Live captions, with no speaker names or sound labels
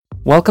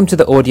Welcome to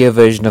the audio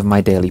version of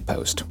my daily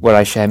post, where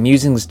I share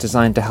musings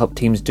designed to help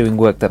teams doing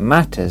work that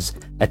matters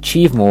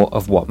achieve more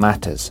of what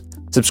matters.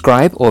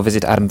 Subscribe or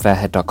visit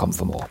adamfairhead.com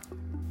for more.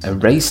 A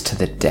race to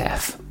the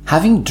death.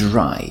 Having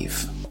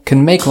drive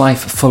can make life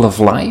full of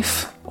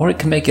life, or it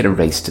can make it a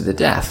race to the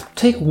death.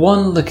 Take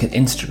one look at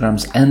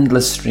Instagram's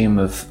endless stream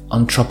of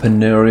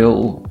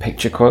entrepreneurial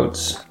picture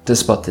quotes to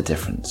spot the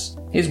difference.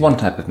 Here's one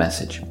type of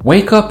message.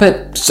 Wake up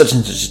at such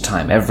and such a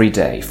time every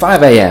day,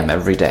 5 a.m.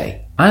 every day.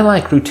 I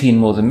like routine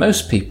more than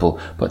most people,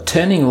 but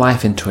turning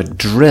life into a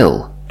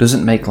drill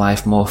doesn't make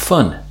life more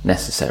fun,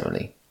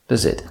 necessarily,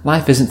 does it?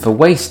 Life isn't for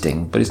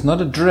wasting, but it's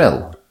not a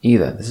drill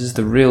either. This is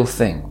the real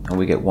thing, and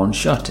we get one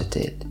shot at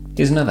it.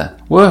 Here's another.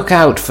 Work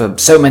out for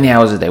so many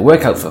hours a day.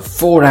 Work out for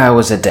 4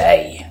 hours a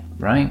day,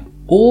 right?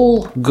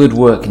 All good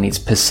work needs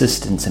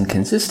persistence and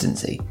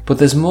consistency, but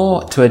there's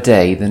more to a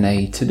day than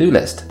a to-do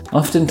list.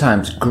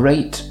 Oftentimes,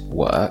 great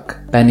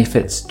work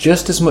benefits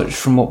just as much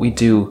from what we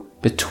do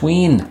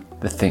between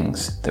the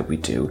things that we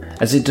do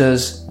as it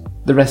does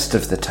the rest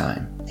of the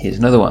time. Here's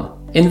another one.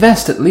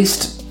 Invest at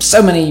least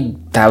so many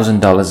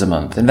 $1,000 a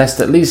month. Invest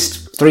at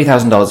least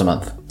 $3,000 a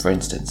month, for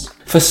instance.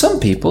 For some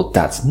people,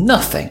 that's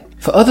nothing.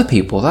 For other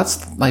people,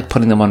 that's like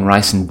putting them on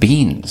rice and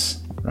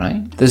beans,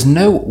 right? There's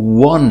no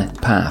one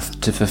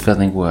path to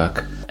fulfilling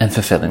work and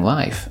fulfilling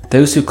life.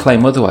 Those who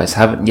claim otherwise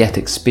haven't yet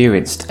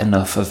experienced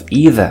enough of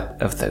either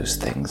of those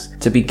things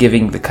to be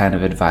giving the kind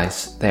of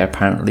advice they're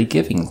apparently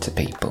giving to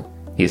people.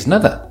 Here's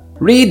another.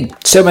 Read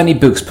so many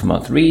books per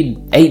month.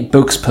 Read 8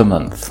 books per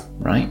month,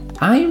 right?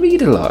 I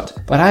read a lot,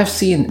 but I've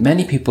seen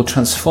many people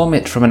transform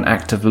it from an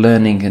act of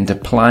learning and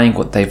applying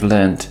what they've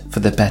learned for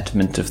the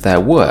betterment of their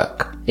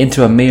work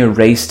into a mere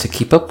race to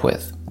keep up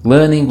with.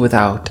 Learning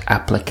without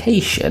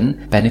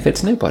application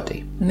benefits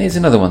nobody. And here's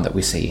another one that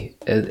we see,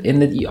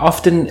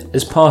 often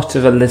as part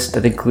of a list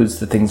that includes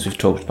the things we've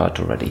talked about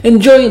already.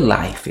 Enjoy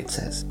life, it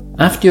says.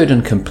 After you're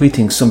done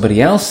completing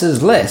somebody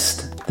else's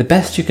list, the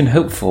best you can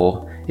hope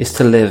for is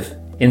to live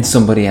in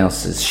somebody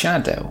else's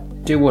shadow.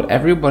 Do what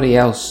everybody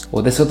else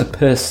or this other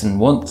person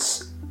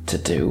wants to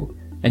do,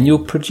 and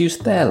you'll produce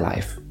their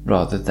life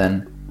rather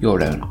than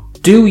your own.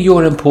 Do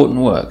your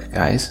important work,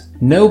 guys.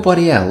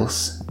 Nobody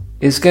else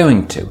is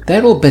going to.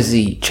 They're all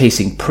busy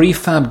chasing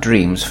prefab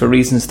dreams for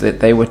reasons that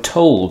they were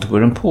told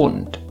were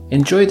important.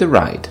 Enjoy the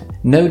ride.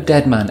 No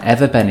dead man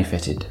ever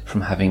benefited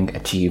from having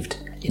achieved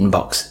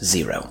inbox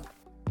zero.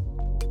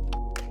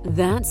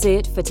 That's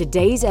it for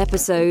today's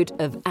episode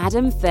of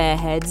Adam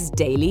Fairhead's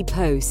Daily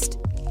Post.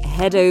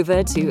 Head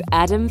over to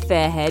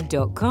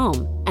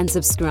adamfairhead.com and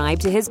subscribe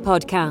to his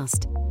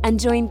podcast and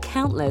join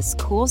countless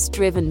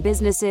course-driven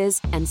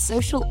businesses and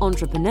social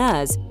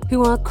entrepreneurs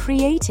who are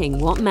creating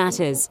what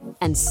matters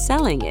and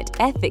selling it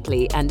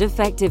ethically and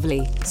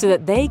effectively so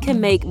that they can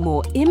make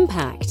more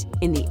impact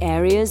in the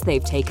areas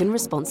they've taken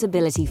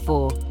responsibility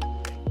for.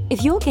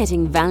 If you're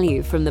getting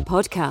value from the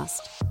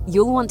podcast,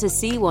 you'll want to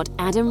see what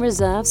Adam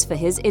reserves for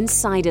his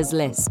insiders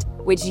list,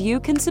 which you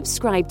can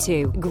subscribe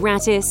to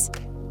gratis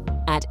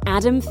at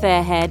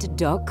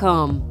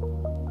adamfairhead.com.